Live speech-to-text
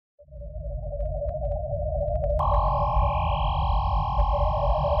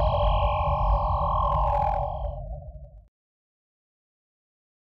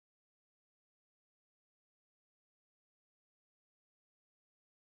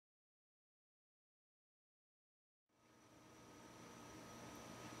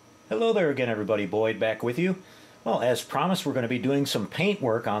Hello there again, everybody. Boyd back with you. Well, as promised, we're going to be doing some paint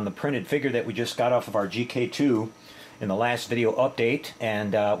work on the printed figure that we just got off of our GK2 in the last video update.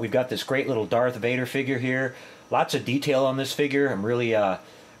 And we've got this great little Darth Vader figure here. Lots of detail on this figure. I'm really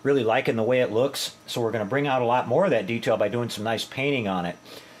liking the way it looks. So we're going to bring out a lot more of that detail by doing some nice painting on it.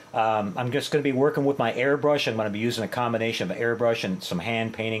 I'm just going to be working with my airbrush. I'm going to be using a combination of airbrush and some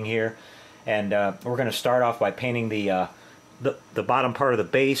hand painting here. And we're going to start off by painting the bottom part of the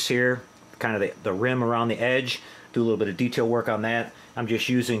base here, kind of the rim around the edge. Do a little bit of detail work on that. I'm just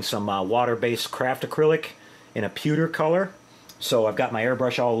using some water-based craft acrylic in a pewter color. So I've got my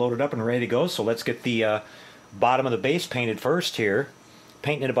airbrush all loaded up and ready to go. So let's get the bottom of the base painted first here.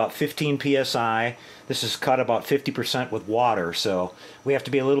 Painting at about 15 psi. This is cut about 50% with water, so we have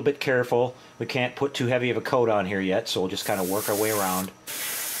to be a little bit careful. We can't put too heavy of a coat on here yet, so we'll just kind of work our way around.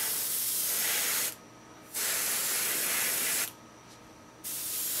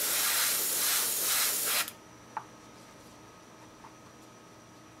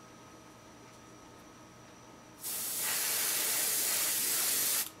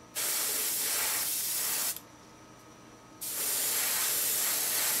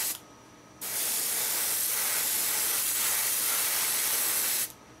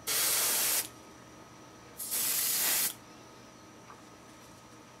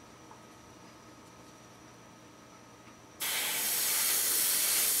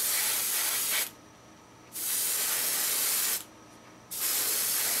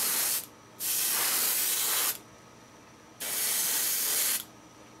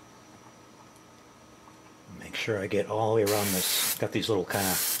 Make sure I get all the way around this. Got these little kind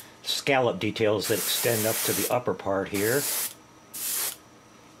of scallop details that extend up to the upper part here.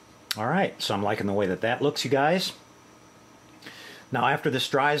 Alright, so I'm liking the way that looks, you guys. Now after this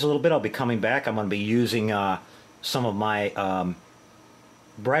dries a little bit, I'll be coming back. I'm going to be using some of my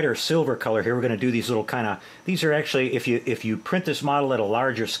brighter silver color here. We're going to do these little kind of, these are actually, if you print this model at a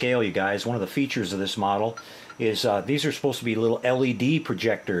larger scale, you guys, one of the features of this model is these are supposed to be little LED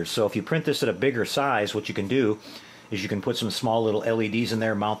projectors. So if you print this at a bigger size, what you can do is you can put some small little LEDs in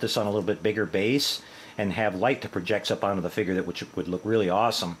there, mount this on a little bit bigger base, and have light that projects up onto the figure, that which would look really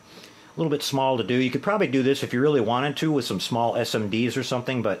awesome. A little bit small to do. You could probably do this if you really wanted to with some small SMDs or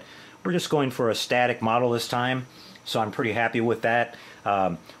something, but we're just going for a static model this time, so I'm pretty happy with that.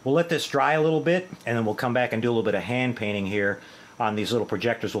 We'll let this dry a little bit, and then we'll come back and do a little bit of hand painting here on these little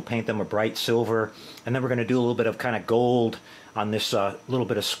projectors. We'll paint them a bright silver, and then we're going to do a little bit of kind of gold on this little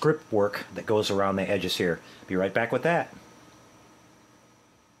bit of script work that goes around the edges here. Be right back with that.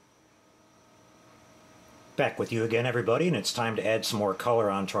 Back with you again, everybody, and it's time to add some more color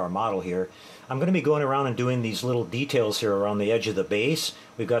onto our model here. I'm going to be going around and doing these little details here around the edge of the base.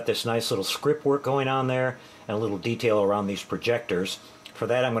 We've got this nice little script work going on there, and a little detail around these projectors. For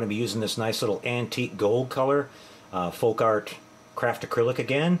that, I'm going to be using this nice little antique gold color, folk art craft acrylic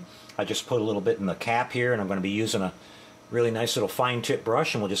again. I just put a little bit in the cap here, and I'm going to be using a really nice little fine tip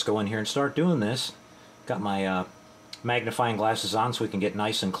brush, and we'll just go in here and start doing this. Got my magnifying glasses on so we can get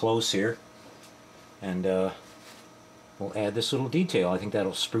nice and close here. And we'll add this little detail. I think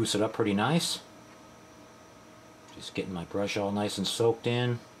that'll spruce it up pretty nice. Just getting my brush all nice and soaked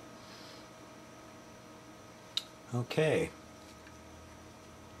in. Okay.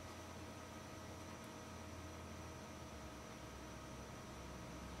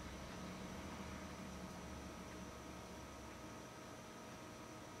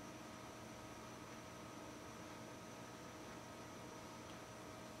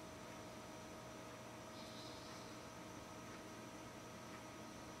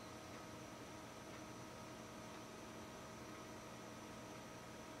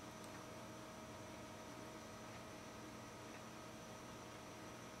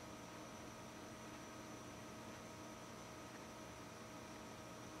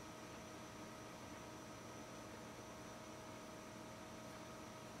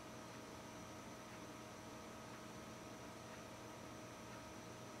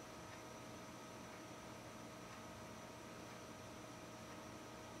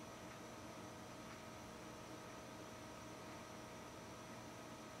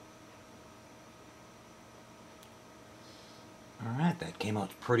 Alright, that came out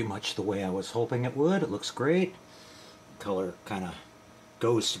pretty much the way I was hoping it would. It looks great. The color kind of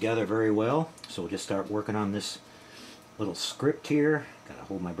goes together very well. So we'll just start working on this little script here. Gotta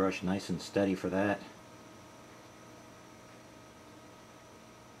hold my brush nice and steady for that.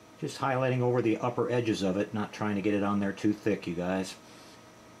 Just highlighting over the upper edges of it, not trying to get it on there too thick, you guys.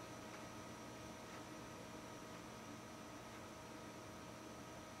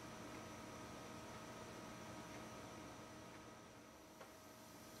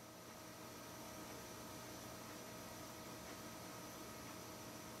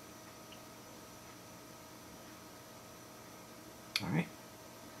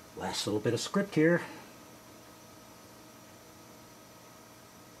 Last little bit of script here.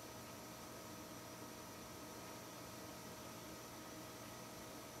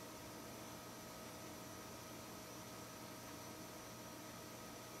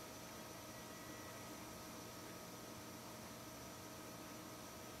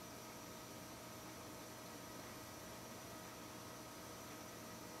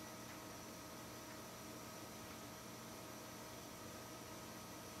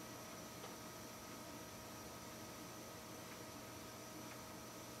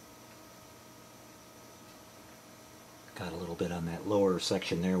 Got a little bit on that lower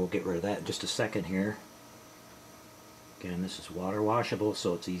section there. We'll get rid of that in just a second here. Again, this is water washable,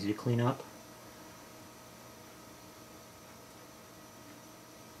 so it's easy to clean up.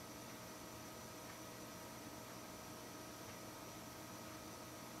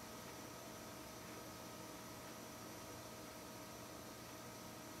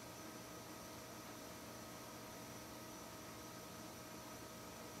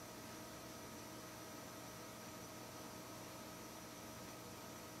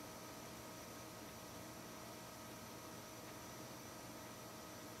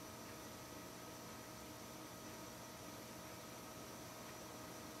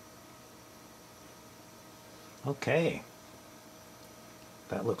 Okay,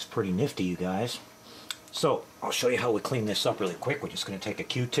 that looks pretty nifty, you guys. So I'll show you how we clean this up really quick. We're just going to take a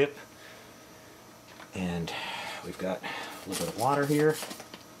Q-tip, and we've got a little bit of water here.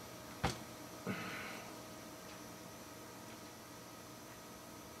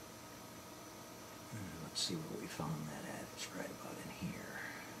 Let's see where we found that at. It's right about in here.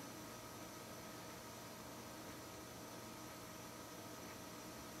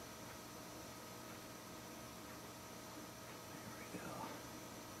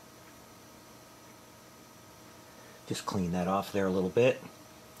 Just clean that off there a little bit.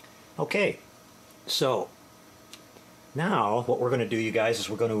 Okay, so now what we're going to do, you guys, is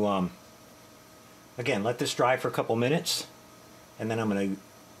we're going to again let this dry for a couple minutes, and then I'm going to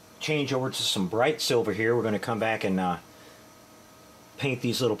change over to some bright silver here. We're going to come back and paint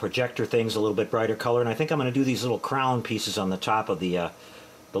these little projector things a little bit brighter color, and I think I'm going to do these little crown pieces on the top of the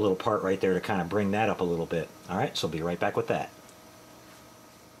little part right there to kind of bring that up a little bit. All right, so I'll be right back with that.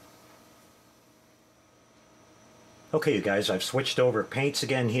 Okay, you guys, I've switched over paints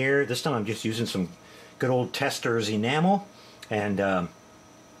again here. This time I'm just using some good old Testors enamel, and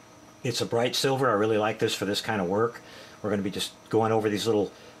it's a bright silver. I really like this for this kind of work. We're going to be just going over these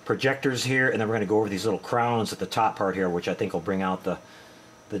little projectors here, and then we're going to go over these little crowns at the top part here, which I think will bring out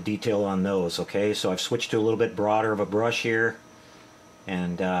the detail on those. Okay, so I've switched to a little bit broader of a brush here,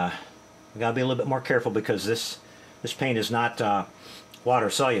 and we got to be a little bit more careful because this paint is not water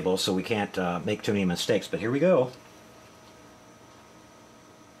soluble, so we can't make too many mistakes. But here we go.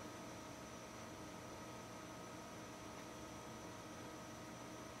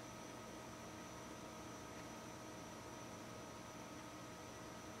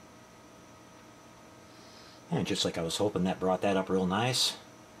 And just like I was hoping, that brought that up real nice.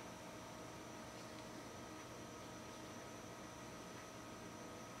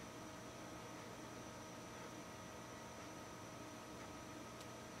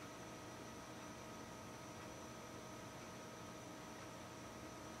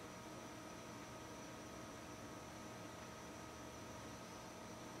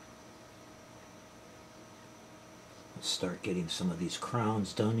 Let's start getting some of these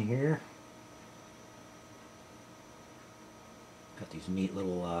crowns done here. Got these neat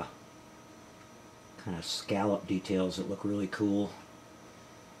little kind of scallop details that look really cool.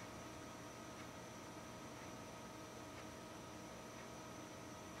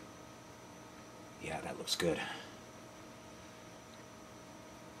 Yeah, that looks good.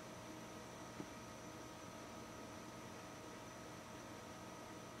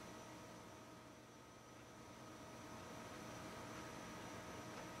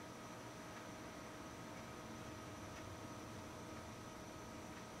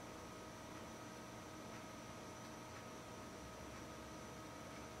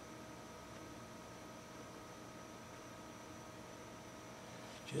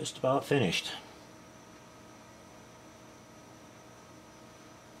 Just about finished.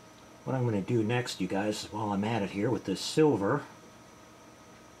 What I'm going to do next, you guys, while I'm at it here with this silver,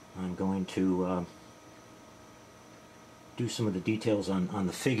 I'm going to do some of the details on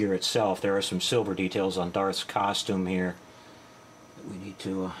the figure itself. There are some silver details on Darth's costume here that we need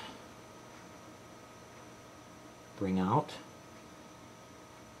to bring out.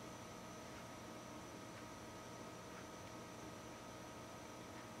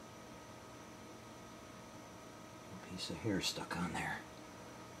 Piece of hair stuck on there.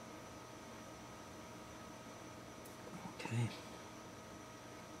 Okay.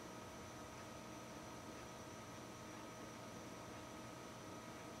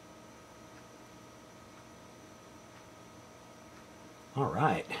 All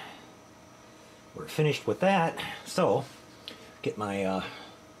right, we're finished with that. So, get my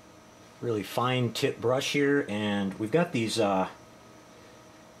really fine tip brush here, and we've got these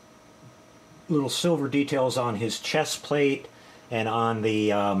little silver details on his chest plate and on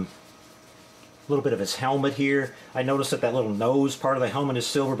the little bit of his helmet here. I noticed that that little nose part of the helmet is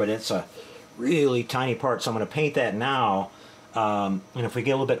silver, but it's a really tiny part, so I'm going to paint that now. And if we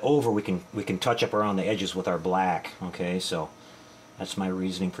get a little bit over, we can touch up around the edges with our black. Okay, so that's my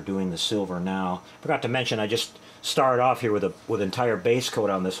reasoning for doing the silver now. Forgot to mention, I just started off here with entire base coat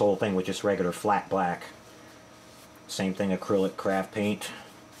on this whole thing with just regular flat black. Same thing, acrylic craft paint.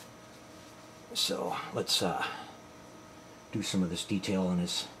 So let's do some of this detail on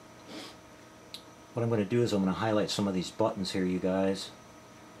his. What I'm going to do is I'm going to highlight some of these buttons here, you guys.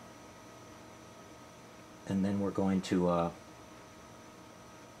 And then we're going to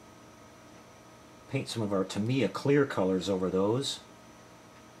paint some of our Tamiya clear colors over those.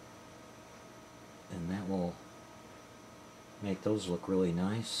 And that will make those look really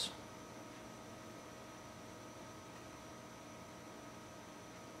nice.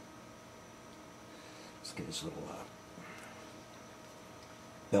 Let's get his little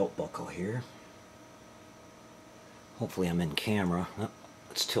belt buckle here. Hopefully I'm in camera. Oh,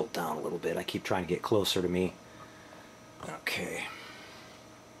 let's tilt down a little bit. I keep trying to get closer to me. Okay.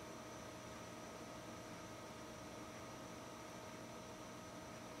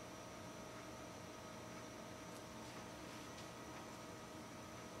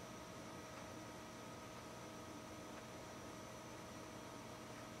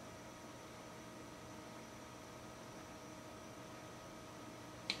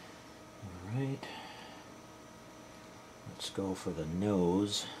 All right. Let's go for the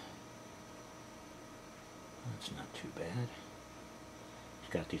nose. That's not too bad.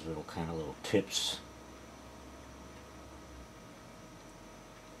 It's got these little kind of little tips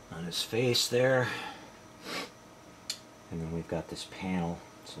on his face there. And then we've got this panel.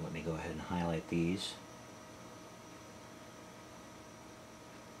 So let me go ahead and highlight these.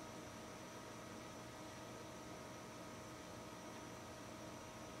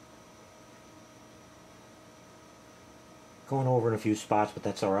 Going over in a few spots, but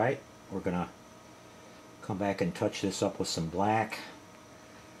that's alright. We're going to come back and touch this up with some black.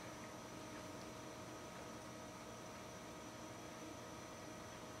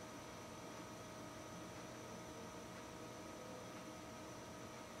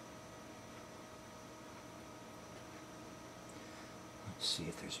 Let's see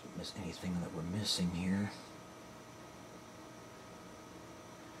if there's anything that we're missing here.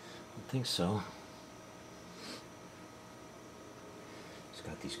 I don't think so. It's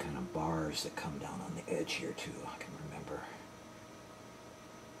got these kind of bars that come down on the edge here too, I can remember.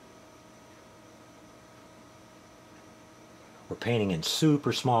 We're painting in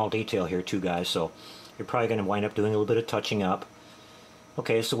super small detail here too, guys, so you're probably going to wind up doing a little bit of touching up.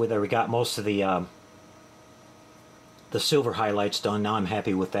 Okay, so we got most of the silver highlights done. Now I'm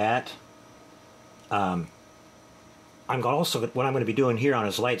happy with that. What I'm going to be doing here on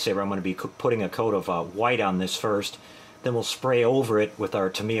his lightsaber, I'm going to be putting a coat of white on this first. Then we'll spray over it with our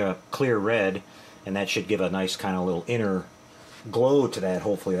Tamiya clear red, and that should give a nice kind of little inner glow to that.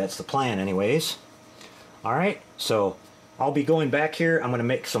 Hopefully that's the plan anyways. Alright, so I'll be going back here. I'm going to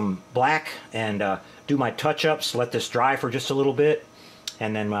make some black and do my touch-ups, let this dry for just a little bit,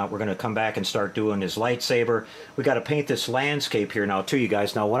 and then we're going to come back and start doing his lightsaber. We got to paint this landscape here now too, you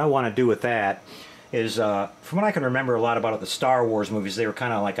guys. Now what I want to do with that is, from what I can remember a lot about the Star Wars movies, they were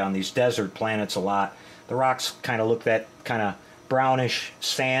kind of like on these desert planets a lot. The rocks kind of look that kind of brownish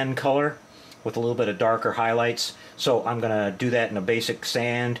sand color with a little bit of darker highlights. So I'm going to do that in a basic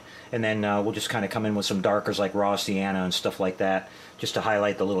sand, and then we'll just kind of come in with some darkers like raw sienna and stuff like that, just to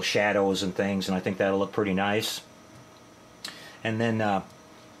highlight the little shadows and things, and I think that'll look pretty nice. And then I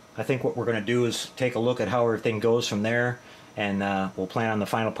think what we're going to do is take a look at how everything goes from there, and we'll plan on the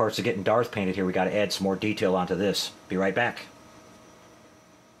final parts of getting Darth painted here. We got to add some more detail onto this. Be right back.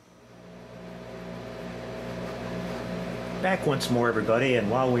 Back once more, everybody, and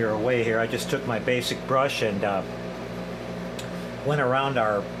while we were away here, I just took my basic brush and went around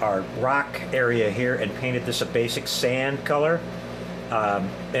our rock area here and painted this a basic sand color,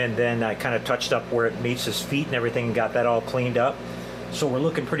 and then I kind of touched up where it meets his feet and everything and got that all cleaned up. So we're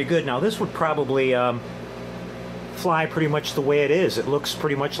looking pretty good. Now this would probably fly pretty much the way it is. It looks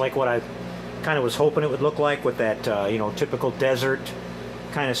pretty much like what I kind of was hoping it would look like, with that you know, typical desert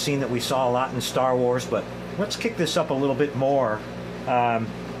kind of scene that we saw a lot in Star Wars, but let's kick this up a little bit more.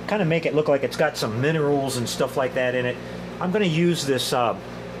 Kind of make it look like it's got some minerals and stuff like that in it. I'm going to use this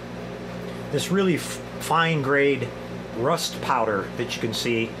this really fine grade rust powder that you can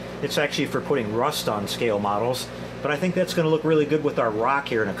see. It's actually for putting rust on scale models, but I think that's going to look really good with our rock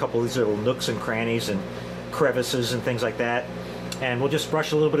here in a couple of these little nooks and crannies and crevices and things like that. And we'll just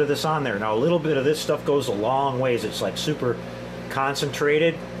brush a little bit of this on there. Now a little bit of this stuff goes a long ways. It's like super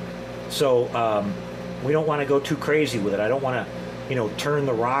concentrated, so we don't want to go too crazy with it. I don't want to, you know, turn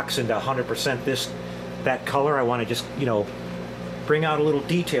the rocks into 100% that color. I want to just, you know, bring out a little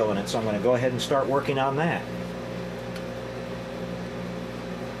detail in it. So I'm going to go ahead and start working on that.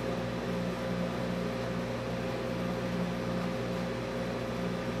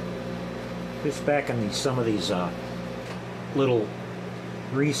 Just back in some of these little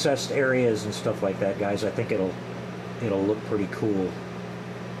recessed areas and stuff like that, guys, I think it'll look pretty cool.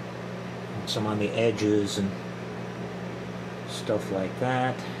 And some on the edges and stuff like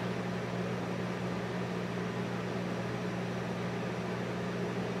that.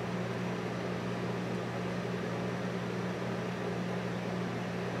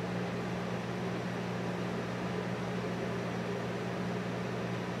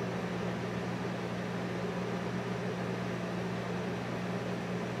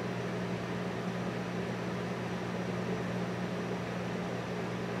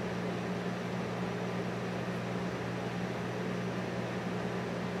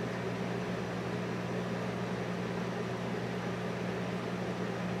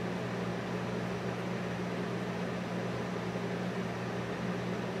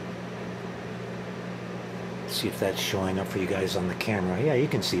 See if that's showing up for you guys on the camera. Yeah, you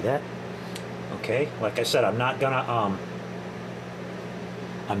can see that. Okay, like I said, I'm not gonna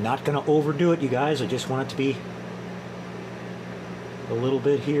overdo it, you guys. I just want it to be a little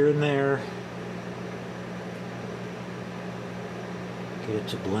bit here and there. Get it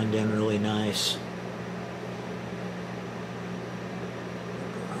to blend in really nice.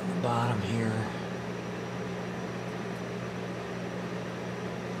 On the bottom here.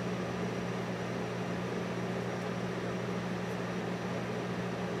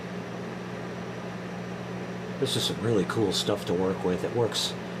 This is some really cool stuff to work with. It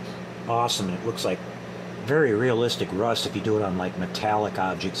works awesome. It looks like very realistic rust if you do it on like metallic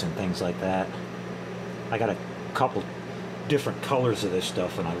objects and things like that. I got a couple different colors of this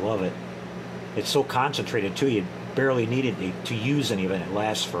stuff and I love it. It's so concentrated too, you barely needed to use any of it. It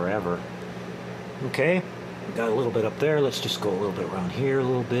lasts forever. Okay, got a little bit up there. Let's just go a little bit around here a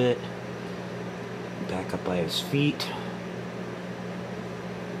little bit. Back up by his feet.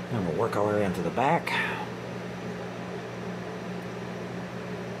 And we'll work our way onto the back.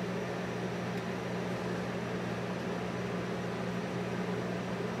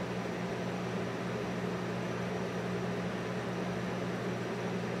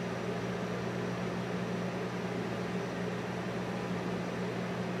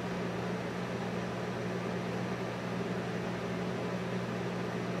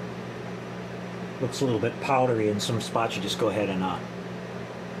 Looks a little bit powdery in some spots. You just go ahead and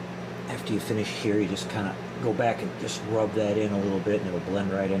after you finish here, you just kind of go back and just rub that in a little bit and it'll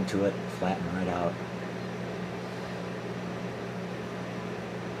blend right into it, flatten right out.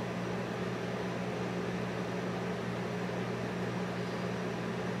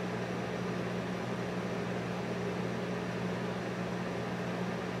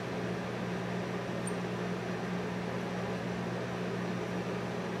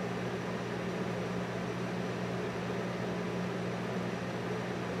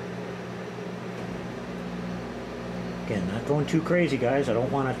 Again, not going too crazy, guys. I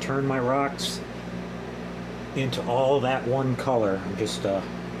don't want to turn my rocks into all that one color. I'm just I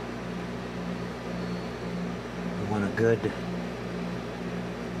want a good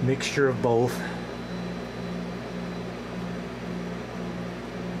mixture of both.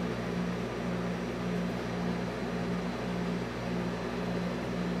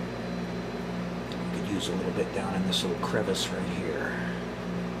 I could use a little bit down in this little crevice right here.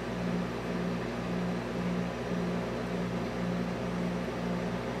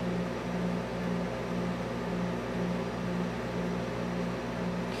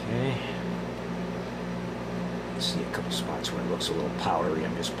 See a couple spots where it looks a little powdery.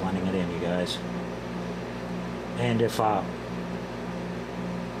 I'm just blending it in, you guys. And if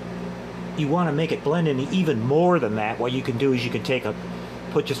you want to make it blend in even more than that, what you can do is you can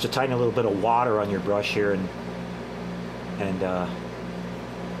put just a tiny little bit of water on your brush here and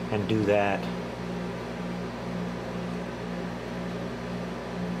do that.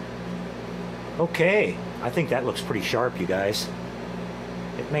 Okay, I think that looks pretty sharp, you guys.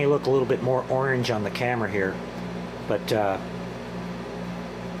 may look a little bit more orange on the camera here, but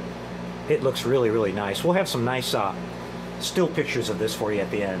it looks really, really nice. We'll have some nice still pictures of this for you at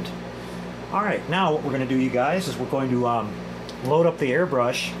the end. Alright, now what we're going to do, you guys, is we're going to load up the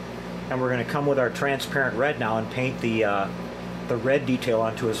airbrush, and we're going to come with our transparent red now and paint the red detail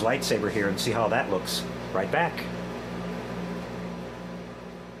onto his lightsaber here and see how that looks. Right back.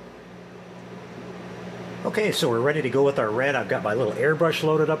 Okay, so we're ready to go with our red. I've got my little airbrush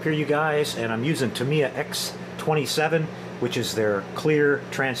loaded up here, you guys, and I'm using Tamiya X27, which is their clear,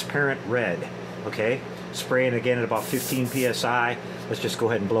 transparent red. Okay, spraying again at about 15 psi. Let's just go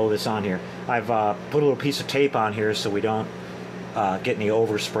ahead and blow this on here. I've put a little piece of tape on here so we don't get any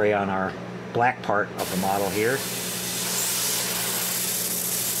overspray on our black part of the model here.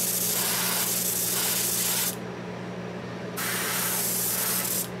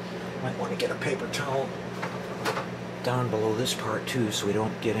 Might want to get a paper towel down below this part too so we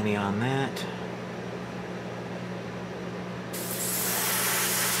don't get any on that.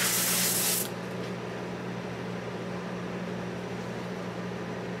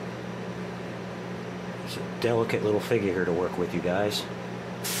 It's a delicate little figure here to work with, you guys.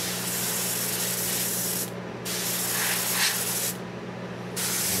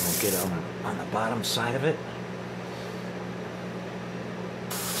 And we'll get on the bottom side of it.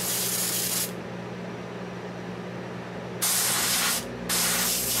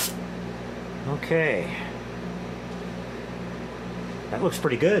 Okay, that looks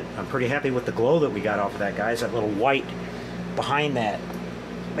pretty good. I'm pretty happy with the glow that we got off of that, guys. That little white behind that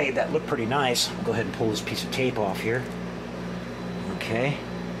made that look pretty nice. I'll go ahead and pull this piece of tape off here. Okay,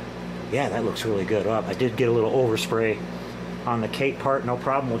 yeah, that looks really good. Oh, I did get a little overspray on the cape part, no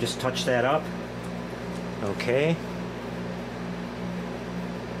problem. We'll just touch that up. Okay,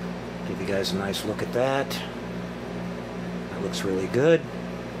 give you guys a nice look at that. That looks really good.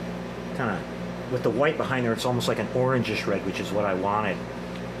 Kind of with the white behind there, it's almost like an orangish red, which is what I wanted.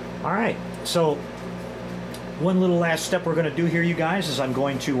 All right, so one little last step we're going to do here, you guys, is I'm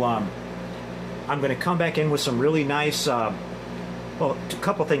going to come back in with some really nice. Well, a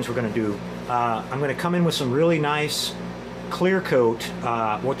couple things we're going to do. I'm going to come in with some really nice clear coat,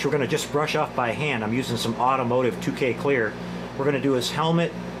 which we're going to just brush off by hand. I'm using some automotive 2K clear. We're going to do his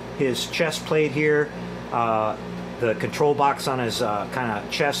helmet, his chest plate here, the control box on his kind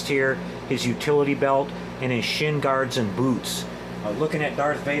of chest here, his utility belt, and his shin guards and boots. Looking at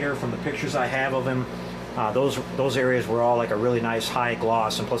Darth Vader from the pictures I have of him, those areas were all like a really nice high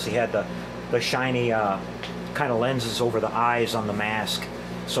gloss, and plus he had the shiny kind of lenses over the eyes on the mask.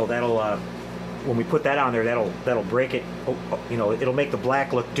 So that'll when we put that on there, that'll break it. You know, it'll make the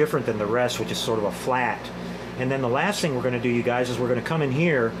black look different than the rest, which is sort of a flat. And then the last thing we're going to do, you guys, is we're going to come in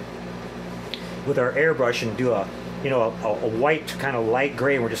here with our airbrush and do a white kind of light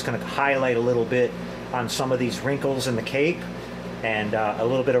gray. We're just going to highlight a little bit on some of these wrinkles in the cape, and a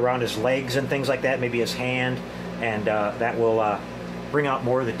little bit around his legs and things like that, maybe his hand, and that will bring out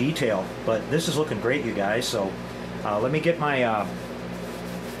more of the detail. But this is looking great, you guys. So let me get my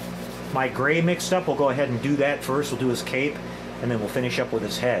my gray mixed up. We'll go ahead and do that first. We'll do his cape, and then we'll finish up with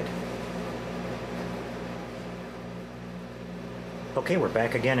his head. Okay, we're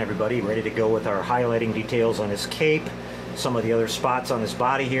back again, everybody, ready to go with our highlighting details on his cape, some of the other spots on his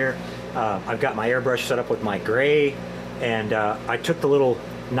body here. I've got my airbrush set up with my gray, and I took the little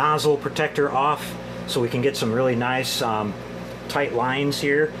nozzle protector off so we can get some really nice tight lines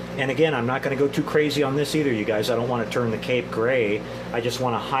here. And again, I'm not going to go too crazy on this either, you guys. I don't want to turn the cape gray. I just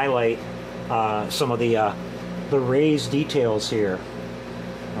want to highlight some of the raised details here.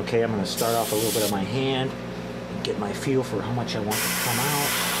 Okay, I'm going to start off a little bit of my hand, get my feel for how much I want to come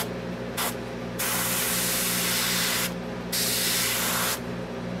out.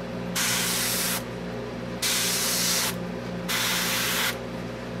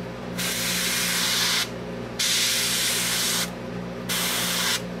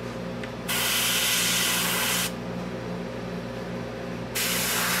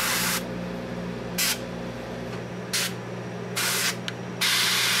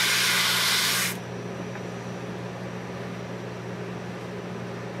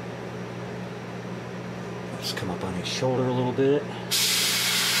 Just come up on his shoulder a little bit. I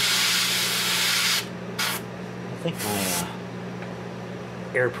think my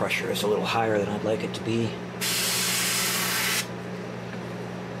air pressure is a little higher than I'd like it to be.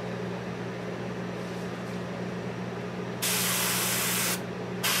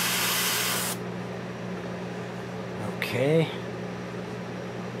 Okay.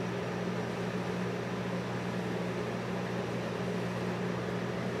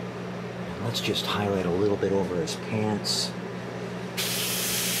 Let's just highlight a little bit over his pants.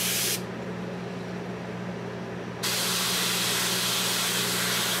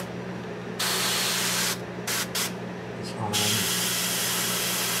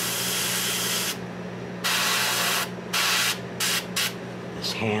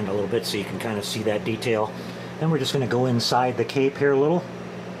 hand a little bit so you can kind of see that detail. Then we're just going to go inside the cape here a little.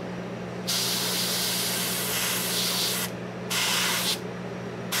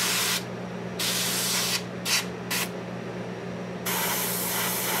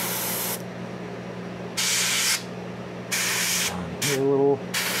 Down here a little.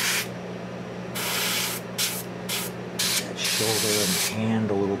 That shoulder and hand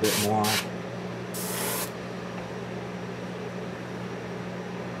a little bit more.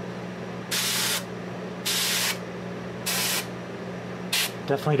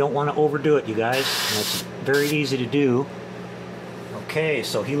 Definitely don't want to overdo it, you guys. It's very easy to do. Okay,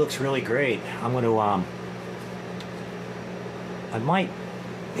 so he looks really great. I'm going to, I might,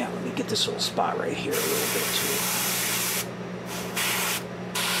 yeah, let me get this little spot right here a little bit too.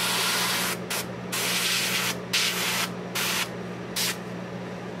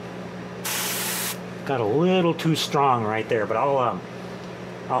 Got a little too strong right there, but I'll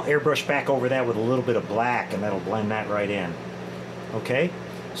airbrush back over that with a little bit of black, and that'll blend that right in. Okay,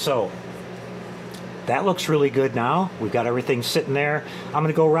 so that looks really good now. We've got everything sitting there. I'm going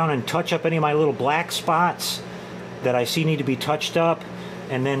to go around and touch up any of my little black spots that I see need to be touched up,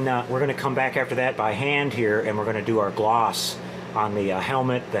 and then we're going to come back after that by hand here, and we're going to do our gloss on the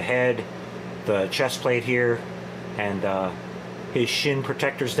helmet, the head, the chest plate here, and his shin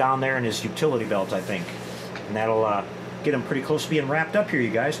protectors down there, and his utility belt, I think. And that'll get him pretty close to being wrapped up here,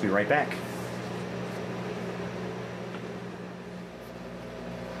 you guys. Be right back.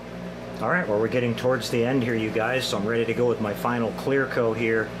 Alright, well, we're getting towards the end here, you guys, so I'm ready to go with my final clear coat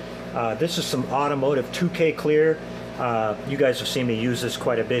here. This is some automotive 2K clear. You guys have seen me use this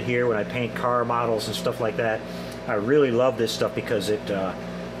quite a bit here when I paint car models and stuff like that. I really love this stuff because it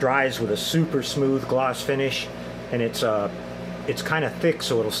dries with a super smooth gloss finish, and it's kind of thick,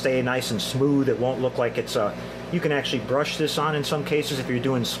 so it'll stay nice and smooth. It won't look like it's you can actually brush this on in some cases if you're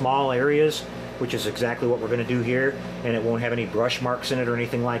doing small areas, which is exactly what we're going to do here, and it won't have any brush marks in it or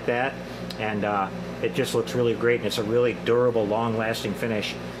anything like that. And it just looks really great, and it's a really durable, long-lasting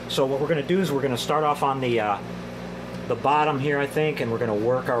finish. So what we're going to do is we're going to start off on the bottom here, I think, and we're going to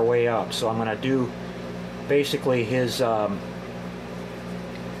work our way up. So I'm going to do basically his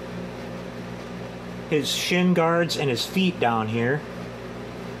shin guards and his feet down here.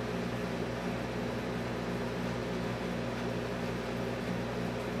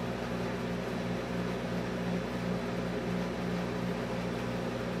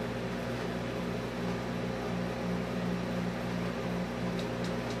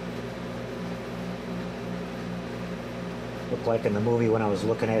 Looked like in the movie when I was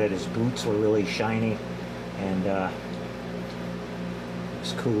looking at it, his boots were really shiny, and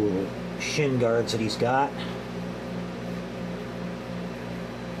these cool little shin guards that he's got.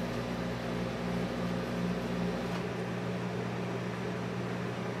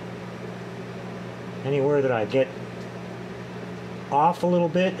 Anywhere that I get off a little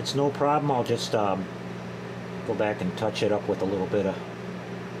bit, it's no problem. I'll just go back and touch it up with a little bit of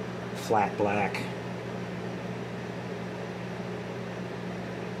flat black.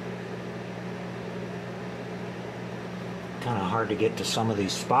 Kind of hard to get to some of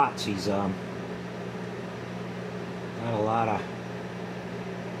these spots. He's got a lot of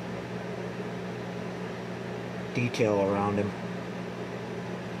detail around him.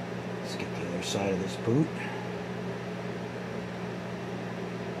 Let's get the other side of this boot.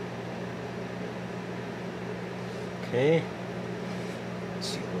 Okay. Let's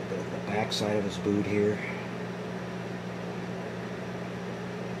see a little bit of the back side of his boot here.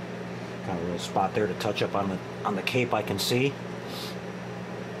 Got a little spot there to touch up on the cape, I can see.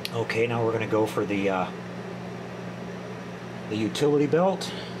 Okay, now we're going to go for the utility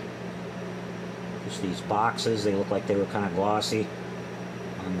belt. Just these boxes, they look like they were kind of glossy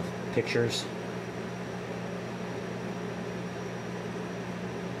on the pictures.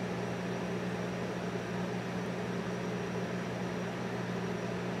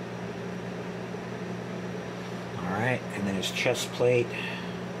 Alright, and then his chest plate.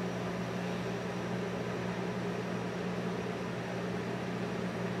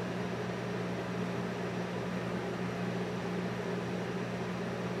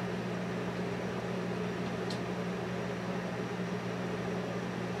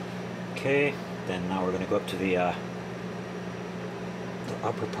 Okay, then now we're going to go up to the upper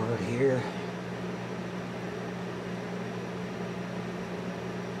part here.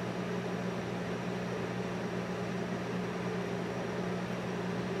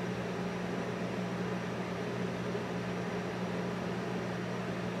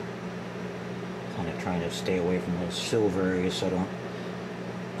 Kind of trying to stay away from those silver areas so I don't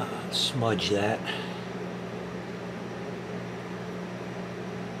smudge that.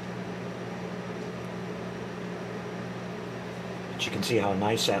 But you can see how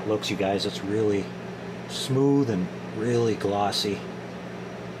nice that looks, you guys. It's really smooth and really glossy.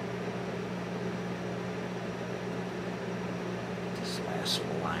 This last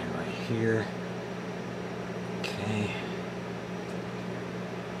little line right here. Okay.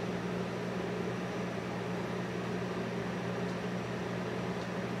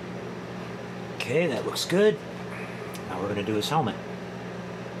 Okay, that looks good. Now we're going to do his helmet.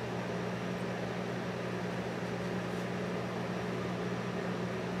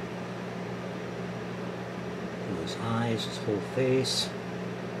 Do his eyes, his whole face.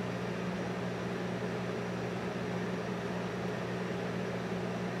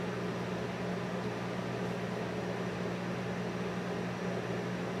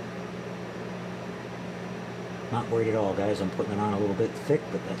 Not worried at all, guys. I'm putting it on a little bit thick,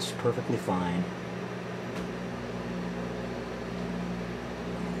 but that's perfectly fine.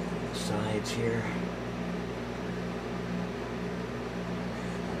 The sides here.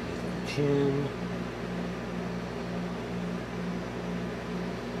 Underneath the chin.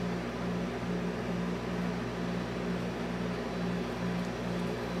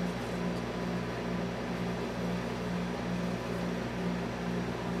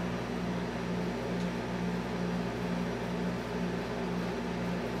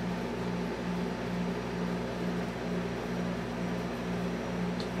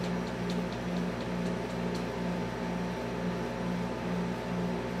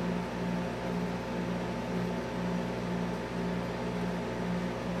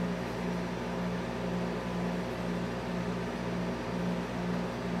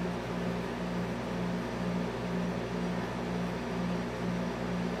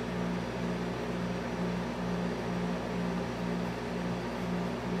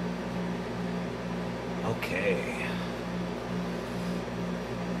 Okay.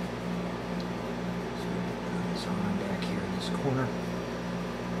 So put his arm back here in this corner.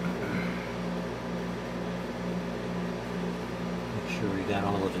 Make sure we got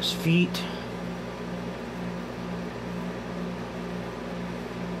all of his feet.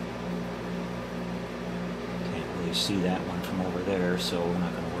 Can't really see that one from over there, so we're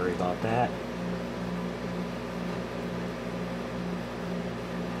not going to worry about that.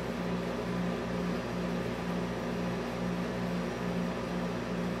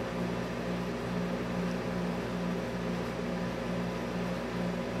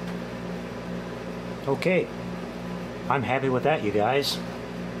 Okay, I'm happy with that, you guys.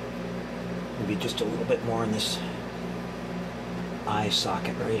 Maybe just a little bit more in this eye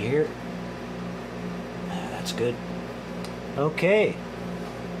socket right here. That's good. Okay.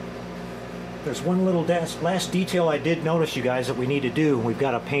 There's one little last detail I did notice, you guys, that we need to do. We've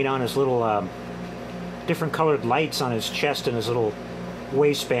got to paint on his little different colored lights on his chest and his little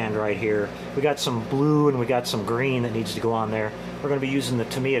waistband right here. We got some blue and we got some green that needs to go on there. We're going to be using the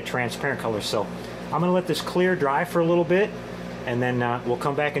Tamiya transparent color, so I'm going to let this clear dry for a little bit, and then we'll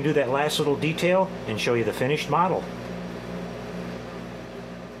come back and do that last little detail and show you the finished model.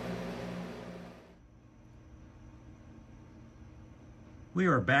 We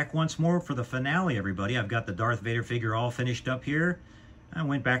are back once more for the finale, everybody. I've got the Darth Vader figure all finished up here. I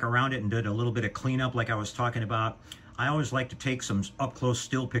went back around it and did a little bit of cleanup like I was talking about. I always like to take some up-close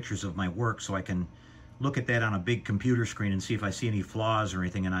still pictures of my work so I can look at that on a big computer screen and see if I see any flaws or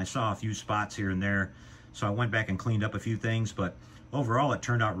anything, and I saw a few spots here and there, so I went back and cleaned up a few things, but overall it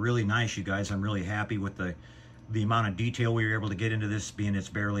turned out really nice, you guys. I'm really happy with the amount of detail we were able to get into this, being it's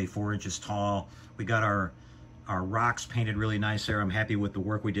barely 4 inches tall. We got our rocks painted really nice there. I'm happy with the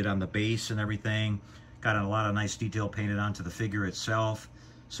work we did on the base and everything. Got a lot of nice detail painted onto the figure itself,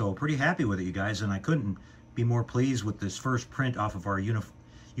 so pretty happy with it, you guys, and I couldn't be more pleased with this first print off of our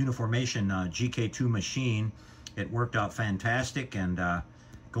Uniformation GK2 machine. It worked out fantastic, and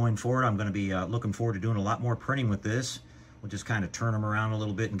going forward I'm going to be looking forward to doing a lot more printing with this. We'll just kind of turn them around a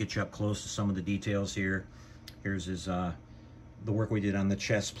little bit and get you up close to some of the details here. Here's his the work we did on the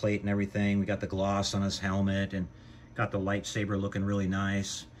chest plate and everything. We got the gloss on his helmet and got the lightsaber looking really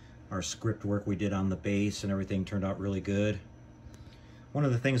nice. Our script work we did on the base and everything turned out really good. One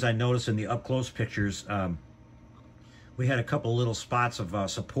of the things I noticed in the up-close pictures, we had a couple little spots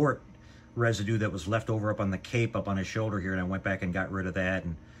of support residue that was left over up on the cape up on his shoulder here, and I went back and got rid of that,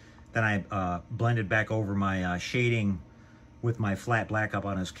 and then I blended back over my shading with my flat black up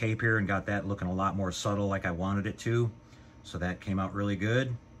on his cape here and got that looking a lot more subtle like I wanted it to, so that came out really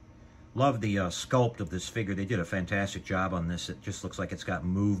good. Love the sculpt of this figure. They did a fantastic job on this. It just looks like it's got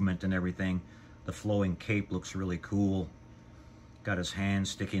movement and everything. The flowing cape looks really cool. Got his hand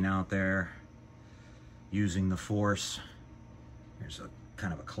sticking out there, using the Force. Here's a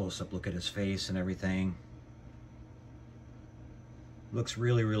kind of a close-up look at his face and everything. Looks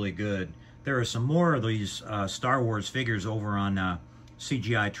really, really good. There are some more of these Star Wars figures over on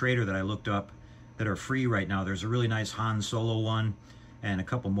CGI Trader that I looked up that are free right now. There's a really nice Han Solo one and a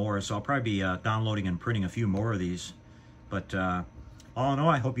couple more, so I'll probably be downloading and printing a few more of these. But all in all,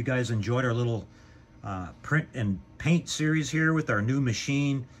 I hope you guys enjoyed our little print and paint series here with our new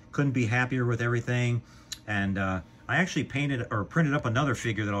machine. Couldn't be happier with everything. And I actually printed up another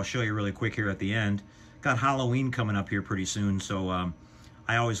figure that I'll show you really quick here at the end. Got Halloween coming up here pretty soon, so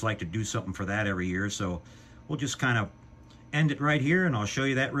I always like to do something for that every year. So we'll just kind of end it right here, and I'll show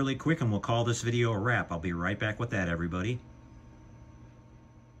you that really quick, and we'll call this video a wrap. I'll be right back with that, everybody.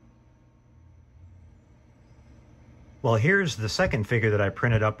 Well, here's the second figure that I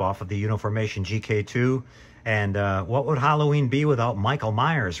printed up off of the Uniformation GK2. And what would Halloween be without Michael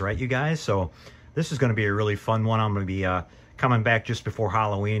Myers, right, you guys? So this is going to be a really fun one. I'm going to be coming back just before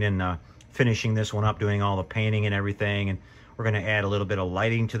Halloween and finishing this one up, doing all the painting and everything. And we're going to add a little bit of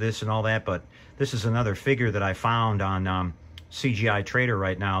lighting to this and all that. But this is another figure that I found on CGI Trader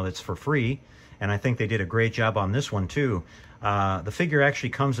right now that's for free. And I think they did a great job on this one, too. The figure actually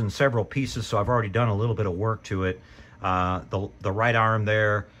comes in several pieces, so I've already done a little bit of work to it. The right arm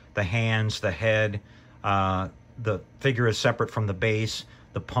there, the hands, the head. The figure is separate from the base.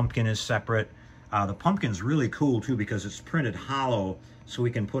 The pumpkin is separate. The pumpkin's really cool, too, because it's printed hollow, so we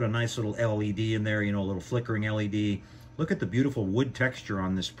can put a nice little LED in there, you know, a little flickering LED. Look at the beautiful wood texture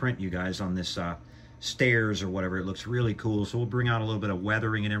on this print, you guys, on this stairs or whatever. It looks really cool. So we'll bring out a little bit of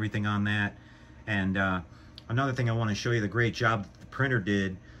weathering and everything on that. And another thing I want to show you, the great job that the printer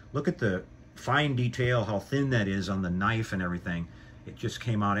did. Look at the fine detail, how thin that is on the knife and everything. It just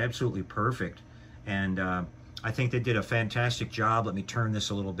came out absolutely perfect. And I think they did a fantastic job. Let me turn this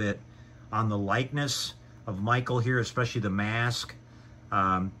a little bit on the likeness of Michael here, especially the mask.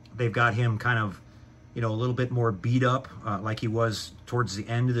 They've got him kind of, you know, a little bit more beat up like he was towards the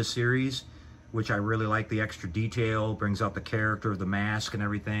end of the series, which I really like. The extra detail brings out the character of the mask and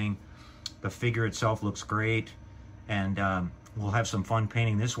everything. The figure itself looks great, and we'll have some fun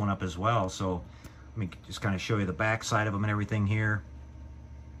painting this one up as well. So let me just kind of show you the back side of him and everything here.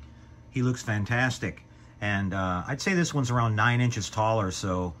 He looks fantastic, and I'd say this one's around 9 inches tall or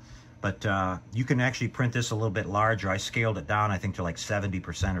so, but you can actually print this a little bit larger. I scaled it down, I think, to like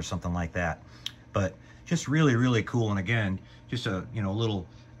 70% or something like that. But just really, really cool. And again, just a little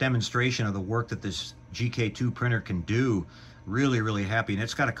demonstration of the work that this GK2 printer can do. Really, really happy. And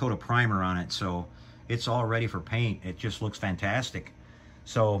it's got a coat of primer on it, so it's all ready for paint. It just looks fantastic.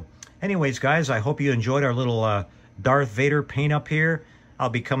 So anyways, guys, I hope you enjoyed our little Darth Vader paint up here. I'll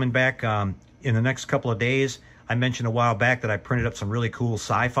be coming back in the next couple of days. I mentioned a while back that I printed up some really cool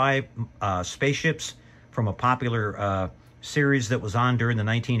sci-fi spaceships from a popular series that was on during the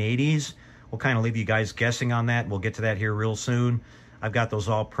 1980s. We'll kind of leave you guys guessing on that. We'll get to that here real soon. I've got those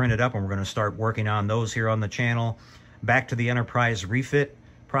all printed up, and we're going to start working on those here on the channel. Back to the Enterprise refit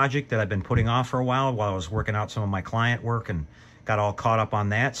project that I've been putting off for a while I was working out some of my client work and got all caught up on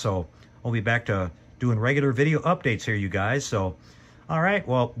that. So we'll be back to doing regular video updates here, you guys. So, all right,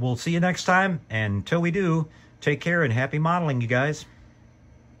 well, we'll see you next time. And until we do, take care and happy modeling, you guys.